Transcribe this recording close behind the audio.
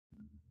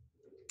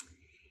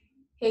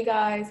Hey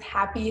guys,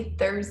 happy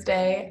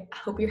Thursday. I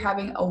hope you're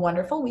having a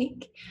wonderful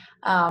week.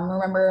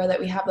 Remember that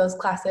we have those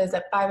classes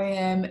at 5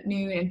 a.m.,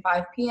 noon, and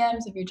 5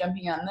 p.m. So if you're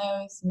jumping on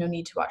those, no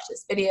need to watch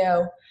this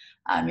video.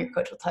 Your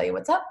coach will tell you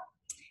what's up.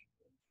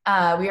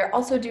 We are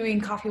also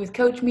doing coffee with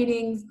coach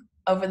meetings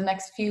over the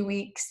next few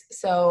weeks.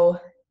 So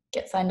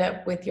get signed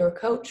up with your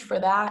coach for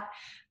that.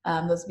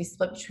 Those will be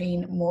split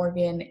between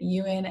Morgan,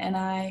 Ewan, and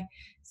I.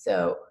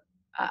 So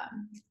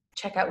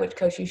check out which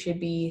coach you should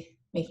be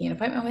making an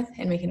appointment with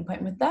and make an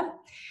appointment with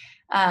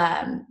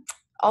them.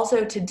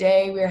 Also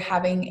today we're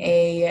having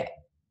a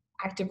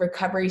active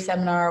recovery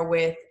seminar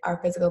with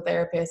our physical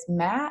therapist,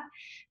 Matt.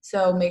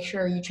 So make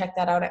sure you check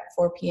that out at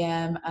 4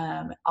 p.m.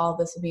 All of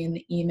this will be in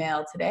the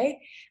email today.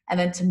 And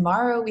then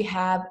tomorrow we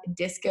have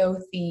disco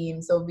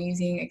theme. So we'll be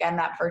using, again,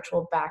 that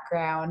virtual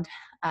background.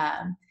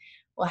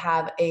 We'll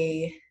have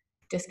a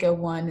disco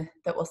one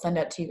that we'll send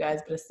out to you guys,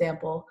 but a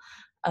sample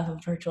of a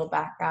virtual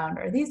background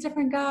are these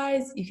different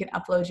guys. You can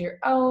upload your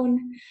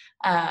own.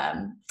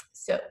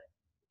 So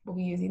we'll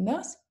be using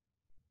those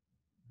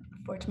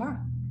for tomorrow.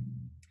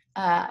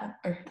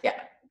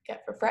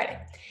 For Friday.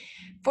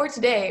 For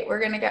today, we're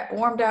gonna get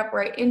warmed up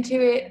right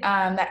into it.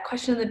 That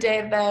question of the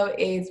day though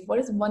is, what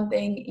is one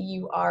thing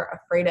you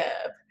are afraid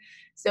of?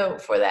 So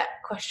for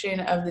that question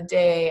of the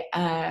day,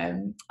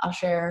 I'll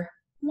share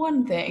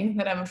one thing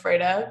that I'm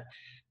afraid of.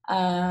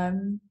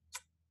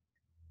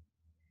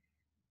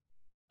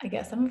 I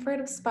guess I'm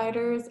afraid of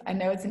spiders. I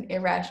know it's an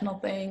irrational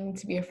thing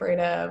to be afraid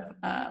of.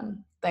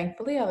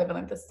 Thankfully, I live in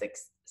like the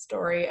 6th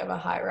story of a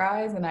high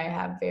rise and I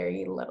have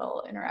very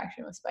little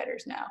interaction with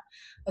spiders now.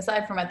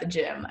 Aside from at the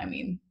gym, I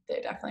mean,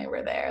 they definitely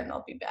were there and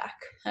they'll be back.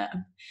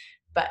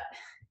 But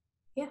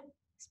yeah,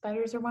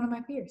 spiders are one of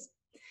my fears.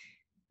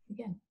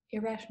 Again,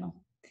 irrational.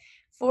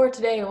 For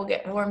today, we'll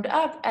get warmed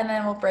up and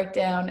then we'll break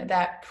down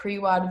that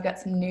pre-WOD. We've got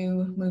some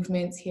new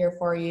movements here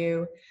for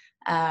you.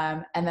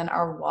 And then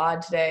our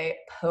WOD today,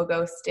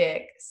 Pogo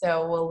Stick.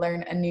 So we'll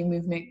learn a new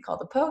movement called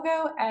the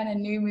Pogo and a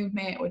new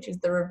movement, which is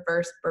the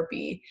Reverse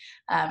Burpee,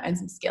 and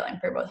some scaling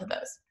for both of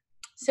those.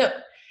 So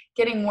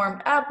getting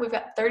warmed up, we've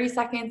got 30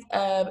 seconds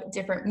of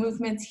different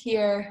movements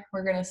here.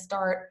 We're gonna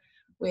start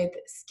with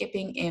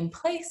skipping in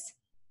place.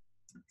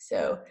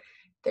 So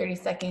 30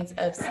 seconds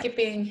of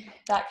skipping.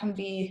 That can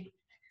be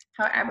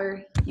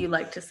however you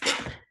like to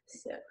skip.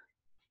 So if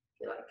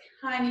you like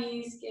high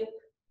knee skip,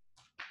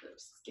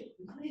 skip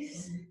in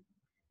place.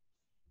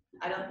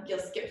 I don't think you'll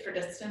skip for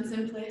distance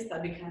in place.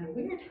 That'd be kind of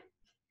weird.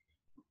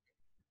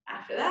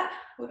 After that,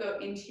 we'll go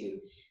into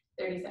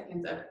 30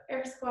 seconds of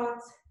air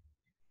squats.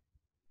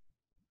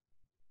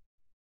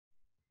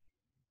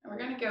 And we're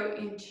gonna go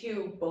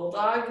into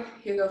bulldog.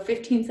 You go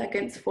 15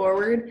 seconds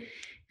forward,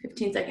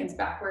 15 seconds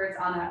backwards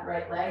on that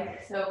right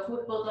leg. So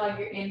with bulldog,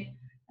 you're in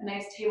a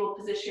nice table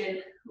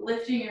position,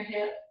 lifting your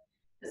hip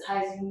as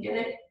high as you can get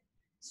it,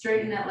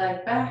 straighten that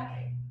leg back.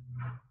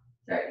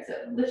 Sorry, so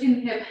lifting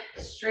the hip,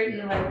 straighten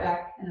the leg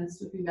back, and then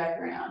swooping back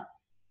around.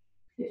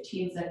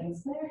 15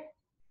 seconds there.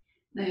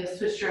 Then you'll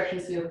switch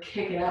directions, so you'll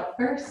kick it out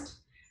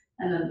first,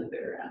 and then loop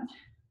it around.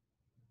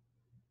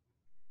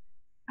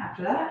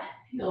 After that,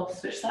 you'll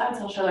switch sides.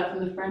 I'll show that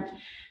from the front.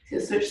 So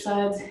you'll switch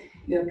sides,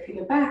 you'll kick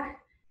it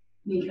back,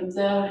 knee comes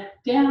out,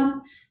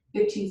 down,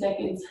 15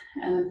 seconds,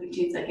 and then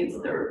 15 seconds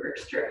in the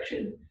reverse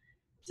direction.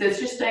 So it's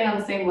just staying on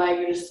the same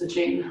leg, you're just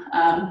switching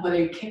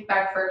whether you kick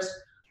back first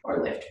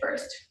or lift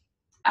first.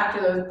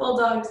 After those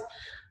bulldogs,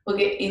 we'll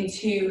get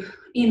into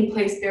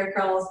in-place bear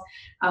crawls.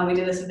 We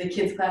did this with the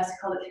kids class, we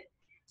called it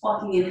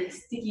walking in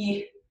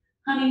sticky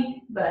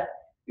honey, but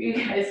for you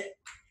guys,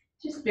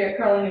 just bear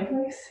crawling in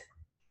place.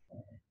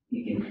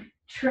 You can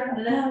try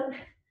it out.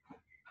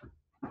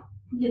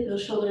 Get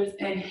those shoulders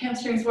and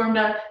hamstrings warmed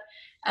up,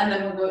 and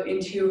then we'll go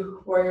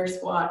into warrior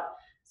squat,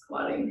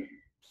 squatting,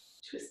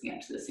 twisting up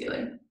to the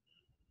ceiling.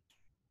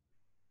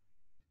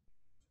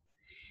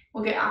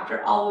 We'll get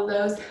after all of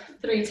those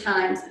 3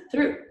 times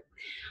through.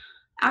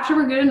 After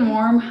we're good and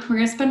warm, we're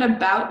gonna spend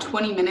about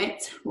 20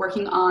 minutes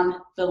working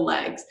on the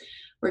legs,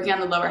 working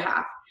on the lower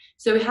half.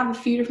 So we have a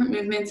few different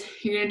movements.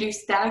 You're gonna do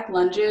static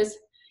lunges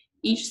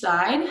each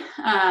side.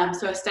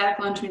 So a static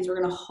lunge means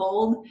we're gonna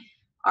hold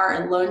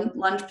our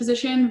lunge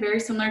position, very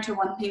similar to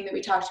one thing that we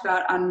talked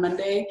about on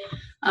Monday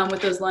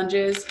with those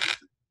lunges,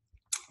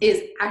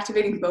 is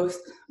activating both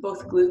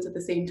glutes at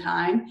the same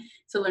time.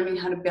 So learning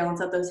how to balance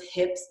out those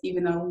hips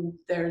even though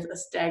there's a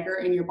stagger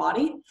in your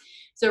body.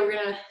 So we're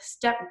gonna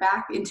step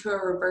back into a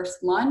reverse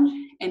lunge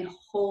and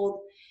hold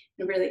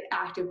in a really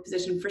active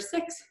position for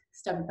 6,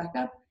 step it back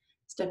up,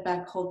 step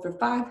back, hold for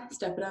 5,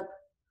 step it up,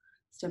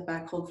 step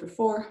back, hold for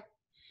 4,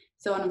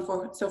 so on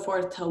and so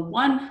forth till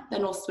 1,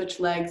 then we'll switch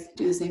legs,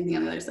 do the same thing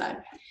on the other side.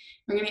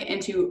 We're gonna get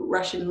into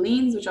Russian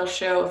leans, which I'll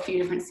show a few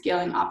different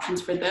scaling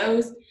options for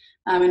those.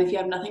 And if you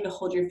have nothing to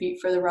hold your feet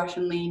for the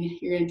Russian lean,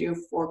 you're gonna do a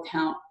 4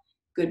 count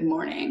good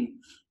morning.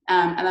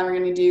 And then we're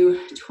gonna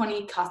do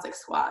 20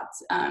 Cossacks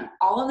Squats.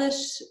 All of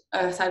this,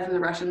 aside from the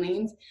Russian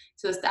leans,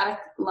 so the static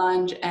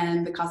lunge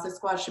and the Cossacks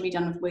Squats should be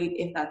done with weight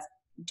if that's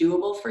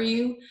doable for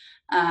you.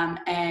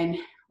 And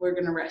we're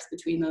gonna rest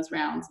between those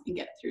rounds and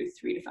get through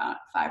 3 to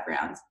 5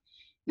 rounds.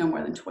 no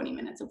more than 20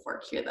 minutes of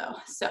work here though.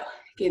 So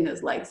getting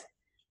those legs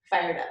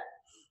fired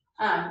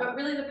up. But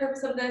really the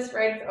purpose of this,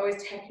 right, is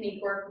always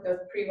technique work with those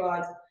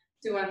pre-WODs.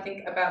 So you want to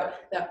think about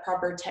that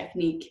proper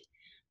technique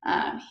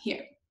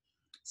here.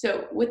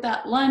 So with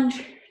that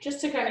lunge,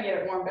 just to kind of get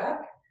it warmed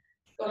up,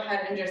 go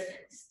ahead and just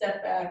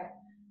step back,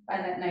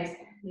 find that nice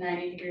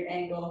 90-degree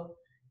angle,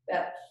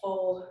 that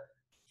full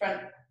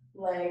front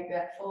leg,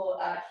 that full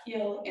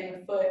heel in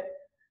the foot,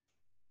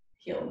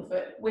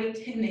 weight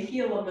in the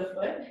heel of the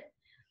foot,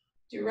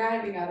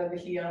 deriving out of the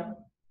heel.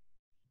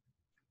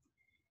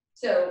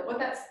 So what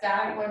that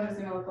static lunge is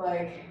going to look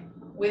like,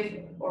 with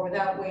or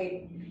without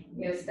weight,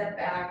 you're going to step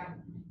back,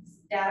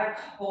 static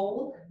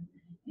hold,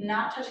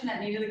 not touching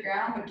that knee to the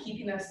ground, but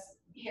keeping those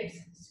hips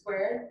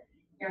squared.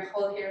 You're going to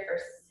hold here for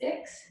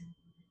 6,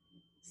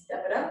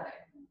 step it up,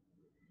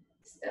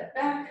 step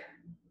back,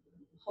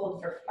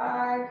 hold for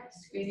 5,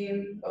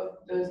 squeezing both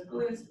those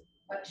glutes,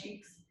 butt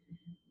cheeks,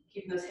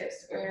 keeping those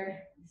hips squared,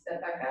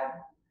 step back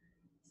up,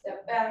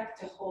 step back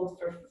to hold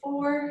for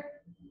 4,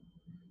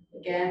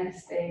 again,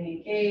 staying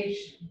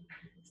engaged,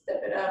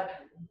 step it up,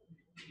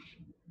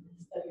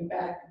 stepping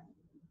back,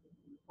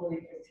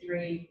 holding for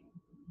 3,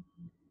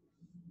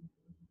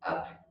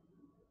 up,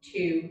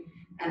 2,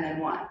 and then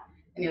 1.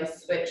 And you'll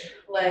switch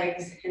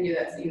legs and do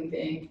that same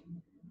thing.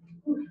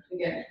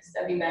 Again,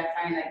 stepping back,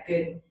 finding that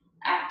good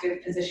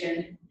active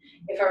position.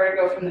 If I were to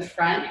go from the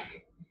front,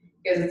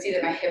 you guys would see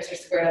that my hips are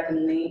squared up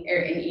and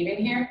even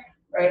here,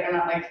 right? I'm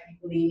not like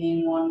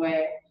leaning one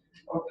way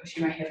or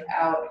pushing my hip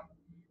out.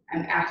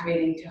 I'm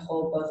activating to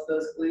hold both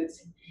those glutes.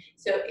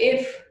 So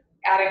if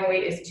adding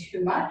weight is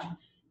too much,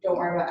 don't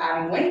worry about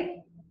adding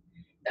weight.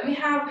 Then we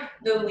have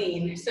the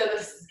lean. So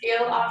the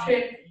scale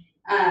option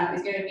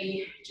is going to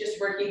be just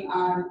working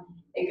on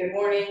a good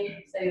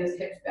morning, setting those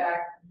hips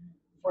back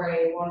for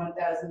a 1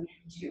 1000,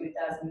 2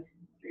 1000,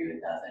 3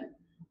 1000,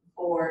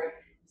 4,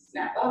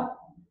 snap up.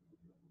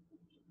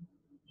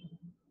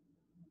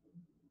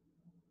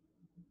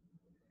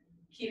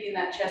 Keeping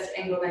that chest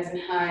angle nice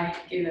and high,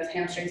 getting those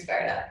hamstrings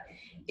fired up.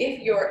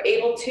 If you're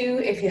able to,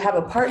 if you have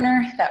a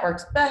partner, that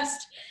works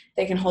best.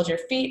 They can hold your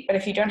feet, but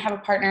if you don't have a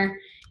partner,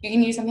 you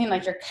can use something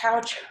like your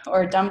couch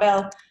or a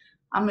dumbbell.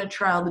 I'm gonna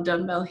trial the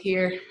dumbbell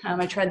here.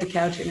 I tried the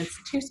couch and it's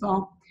too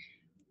small.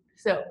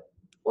 So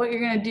what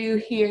you're gonna do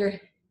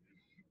here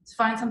is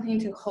find something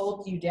to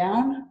hold you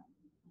down.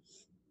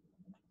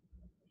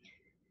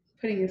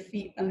 Putting your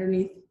feet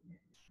underneath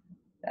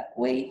that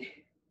weight.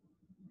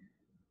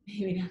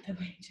 Maybe not the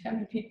weight,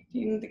 I'm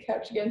repeating the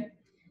couch again.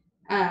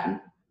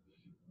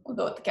 We'll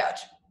go with the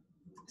couch.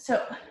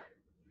 So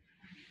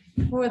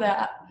for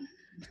that,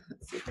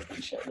 let's see if I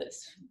can show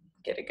this,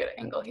 get a good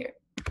angle here.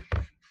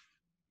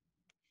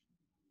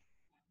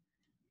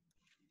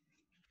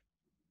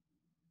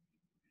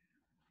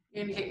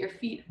 You're gonna get your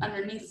feet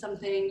underneath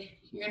something.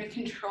 You're gonna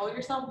control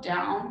yourself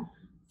down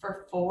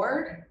for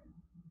 4,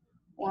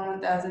 1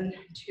 1000,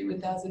 2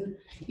 1000.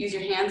 Use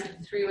your hands,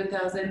 3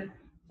 1000,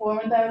 4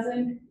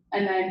 1000,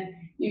 and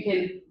then you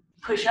can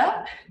push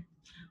up,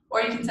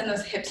 or you can send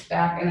those hips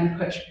back and then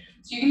push.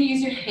 So you're gonna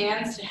use your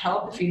hands to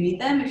help if you need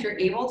them. If you're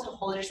able to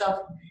hold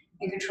yourself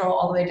and control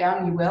all the way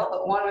down, you will,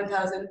 but 1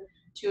 1000,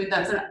 2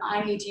 1000,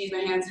 I need to use my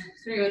hands,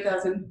 3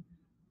 1000,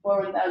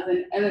 4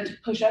 1000, and then to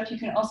push up, you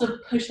can also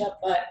push that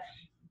butt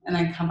and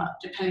then come up,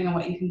 depending on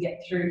what you can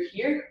get through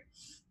here.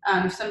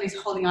 If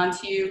somebody's holding on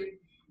to you,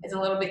 it's a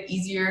little bit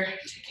easier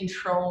to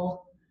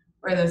control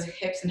where those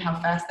hips and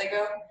how fast they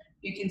go.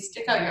 You can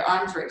stick out your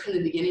arms right from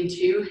the beginning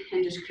too,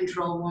 and just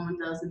control 1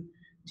 1000,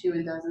 2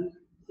 1000,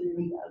 3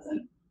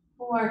 1000,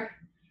 4,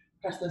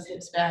 press those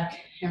hips back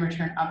and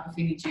return up if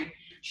you need to.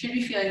 Should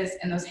be feeling this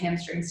in those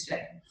hamstrings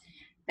today.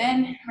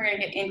 Then we're gonna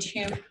get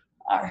into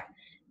our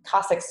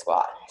Cossack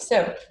squat.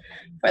 So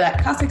for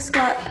that Cossack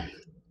squat,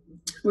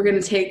 we're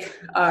gonna take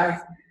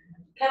our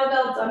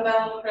kettlebell,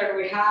 dumbbell, whatever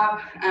we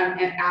have,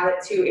 and add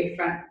it to a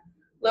front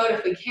load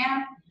if we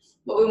can.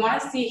 What we wanna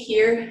see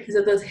here is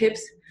that those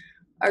hips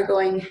are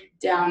going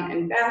down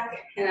and back,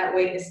 and that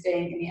weight is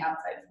staying in the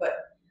outside foot.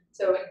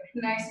 So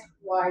nice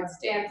wide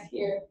stance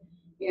here.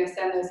 You're gonna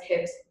send those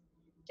hips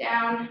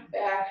down,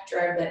 back,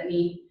 drive that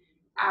knee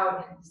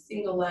out,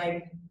 single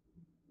leg,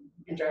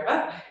 and drive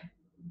up.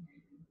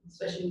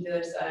 Switching to the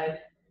other side,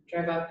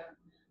 drive up.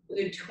 We'll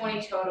do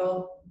 20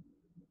 total,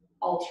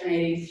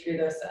 alternating through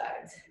those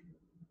sides.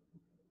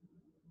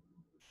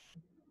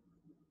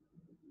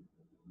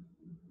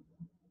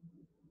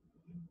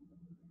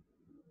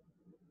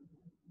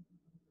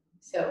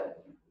 So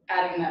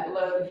adding that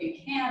load if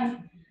you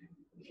can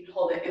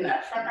hold it in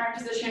that front arm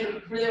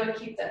position. Really want to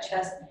keep that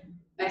chest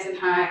nice and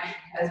high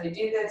as we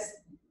do this.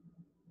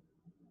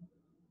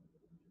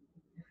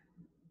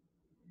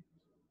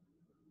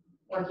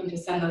 Working to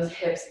send those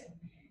hips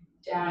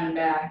down and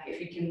back.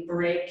 If you can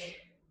break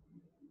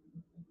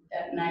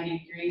that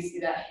 90 degrees, see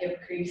that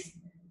hip crease,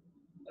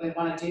 then we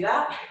want to do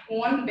that.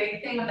 One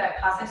big thing with that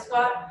Cossack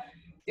squat,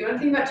 the one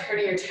thing about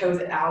turning your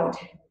toes out,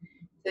 so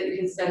that you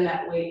can send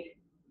that weight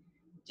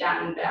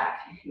down and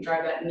back and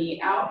drive that knee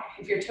out.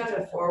 If your toes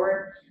are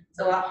forward, it's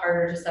a lot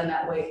harder to send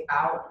that weight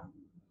out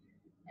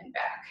and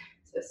back.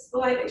 So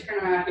slightly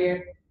turn around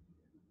here,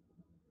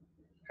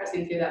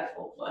 pressing through that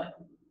full foot.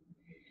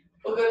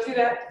 We'll go through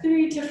that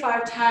 3 to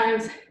 5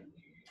 times,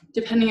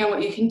 depending on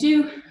what you can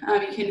do.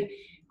 You can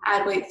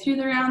add weight through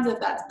the rounds if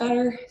that's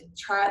better.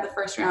 Try out the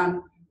first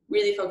round,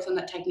 really focus on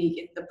that technique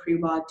if the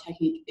pre-WOD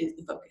technique is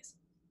the focus.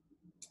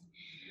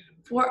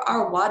 For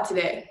our WOD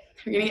today,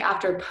 we're gonna get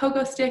after a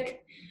Pogo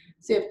Stick.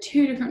 So we have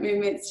 2 different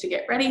movements to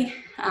get ready.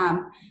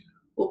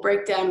 We'll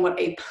break down what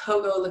a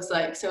Pogo looks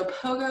like. So a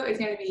Pogo is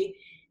gonna be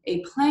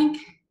a plank,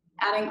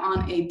 adding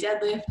on a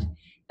deadlift,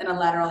 then a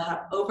lateral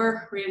hop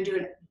over. We're gonna do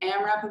an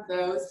AMRAP of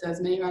those, so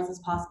as many rounds as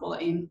possible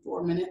in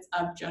 4 minutes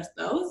of just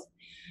those.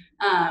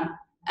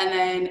 And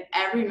then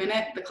every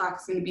minute, the clock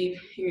is gonna be,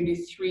 you're gonna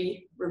do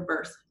 3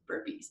 reverse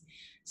burpees.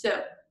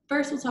 So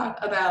first we'll talk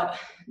about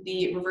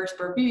the reverse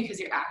burpee because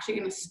you're actually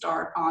gonna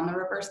start on the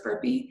reverse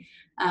burpee,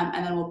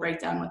 and then we'll break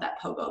down what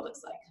that Pogo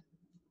looks like.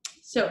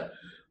 So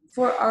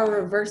for our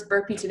reverse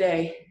burpee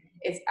today,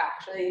 it's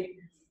actually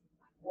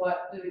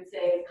what we would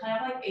say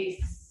kind of like a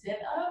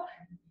sit-up,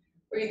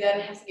 where you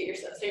then have to get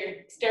yourself, so you're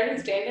starting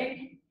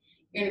standing,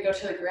 you're gonna go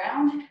to the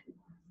ground,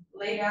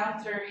 lay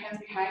down, throw your hands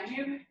behind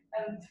you,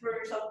 and throw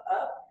yourself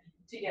up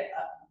to get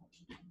up.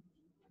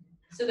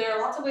 So there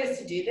are lots of ways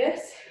to do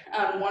this.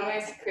 One way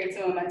is to create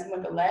some momentum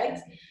with the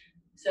legs.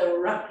 So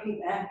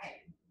rocking back,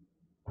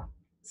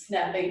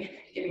 snapping,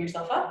 getting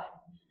yourself up.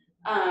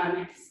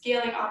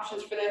 Scaling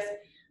options for this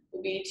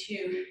would be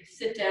to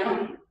sit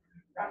down,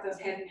 rock those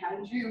hands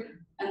behind you,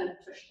 and then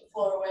push the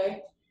floor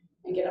away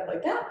and get up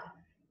like that.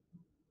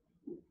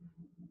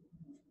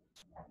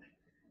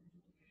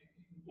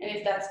 And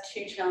if that's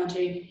too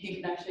challenging,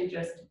 you can actually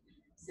just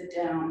sit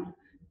down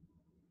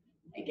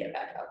and get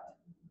back up.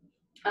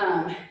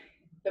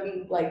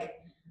 The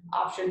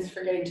options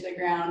for getting to the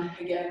ground,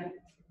 again,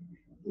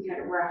 you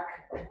gotta rock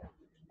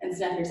and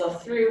snap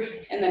yourself through.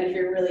 And then if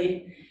you're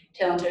really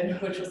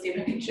talented, which we'll see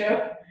if I can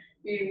show,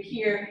 you're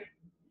here,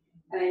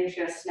 and then you're just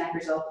gonna snap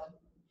yourself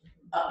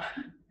up.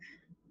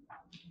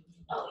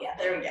 Oh yeah,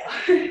 there we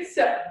go.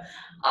 So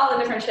all the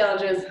different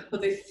challenges, we'll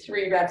do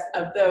 3 reps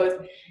of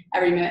those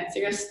every minute. So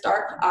you're gonna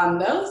start on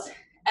those,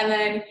 and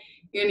then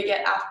you're gonna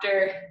get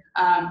after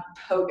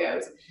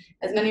Pogos,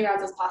 as many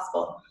rounds as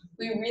possible.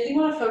 We really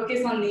wanna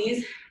focus on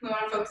these. We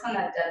wanna focus on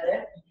that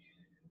deadlift.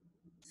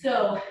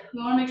 So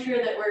we wanna make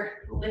sure that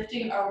we're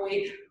lifting our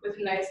weight with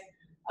a nice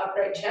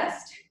upright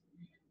chest.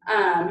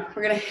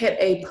 We're gonna hit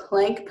a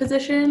plank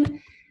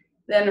position,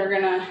 then we're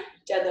gonna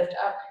deadlift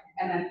up,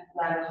 and then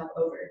lateral hop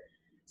over.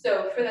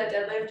 So for that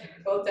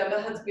deadlift, both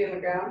dumbbell heads will be on the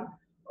ground,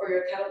 or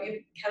your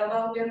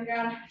kettlebell will be on the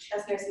ground,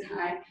 chest nice and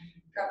high,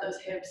 drop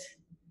those hips,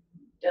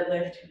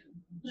 deadlift.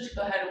 Just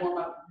go ahead and warm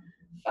up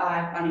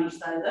 5 on each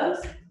side of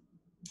those.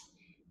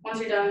 Once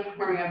you're done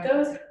warming up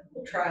those,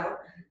 we'll trial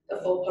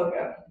the full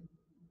Pogo.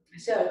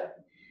 So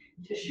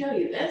to show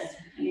you this,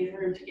 I need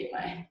room to get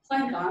my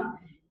plank on.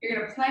 You're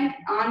gonna plank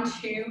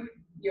onto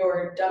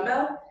your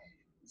dumbbell.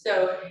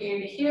 So you're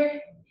gonna be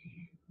here,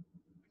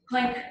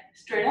 plank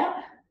straight up,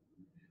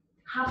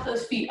 hop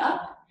those feet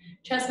up,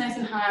 chest nice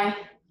and high,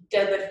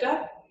 deadlift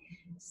up,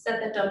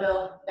 set the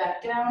dumbbell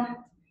back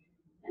down,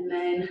 and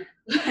then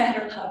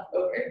lateral hop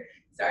over.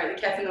 Sorry, the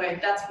cat's in the way.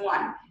 That's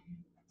 1.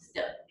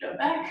 Step, jump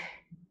back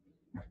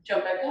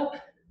up,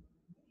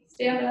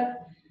 stand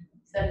up,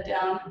 set it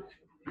down.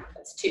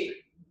 That's 2.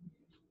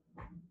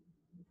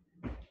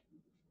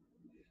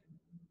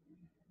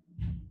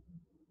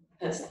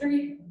 That's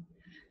 3.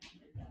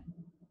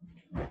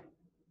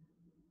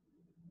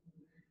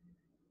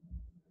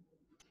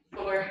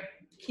 4.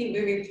 Keep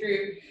moving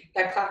through.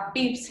 That clock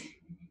beeps.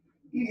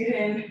 You get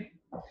in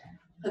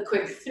a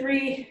quick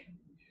 3.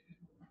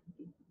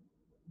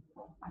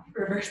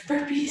 Reverse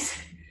burpees.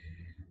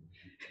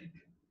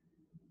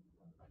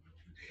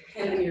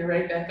 And then you're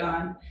right back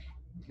on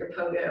your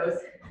Pogos.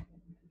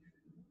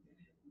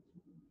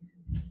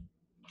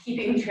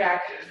 Keeping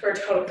track for a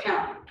total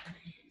count.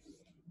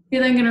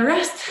 You're then gonna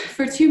rest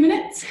for 2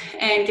 minutes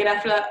and get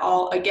after that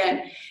all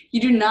again.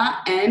 You do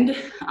not end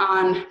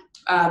on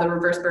the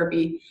reverse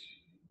burpee.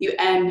 You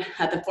end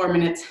at the 4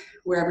 minutes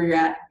wherever you're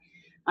at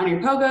on your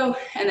Pogo,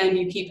 and then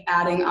you keep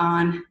adding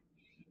on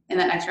in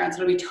that next round.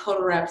 So it'll be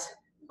total reps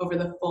over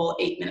the full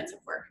 8 minutes of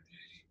work.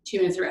 2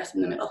 minutes of rest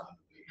in the middle.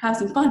 Have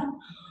some fun.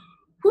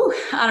 Whew,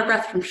 out of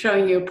breath from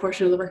showing you a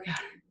portion of the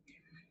workout.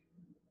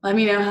 Let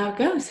me know how it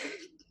goes.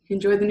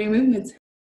 Enjoy the new movements.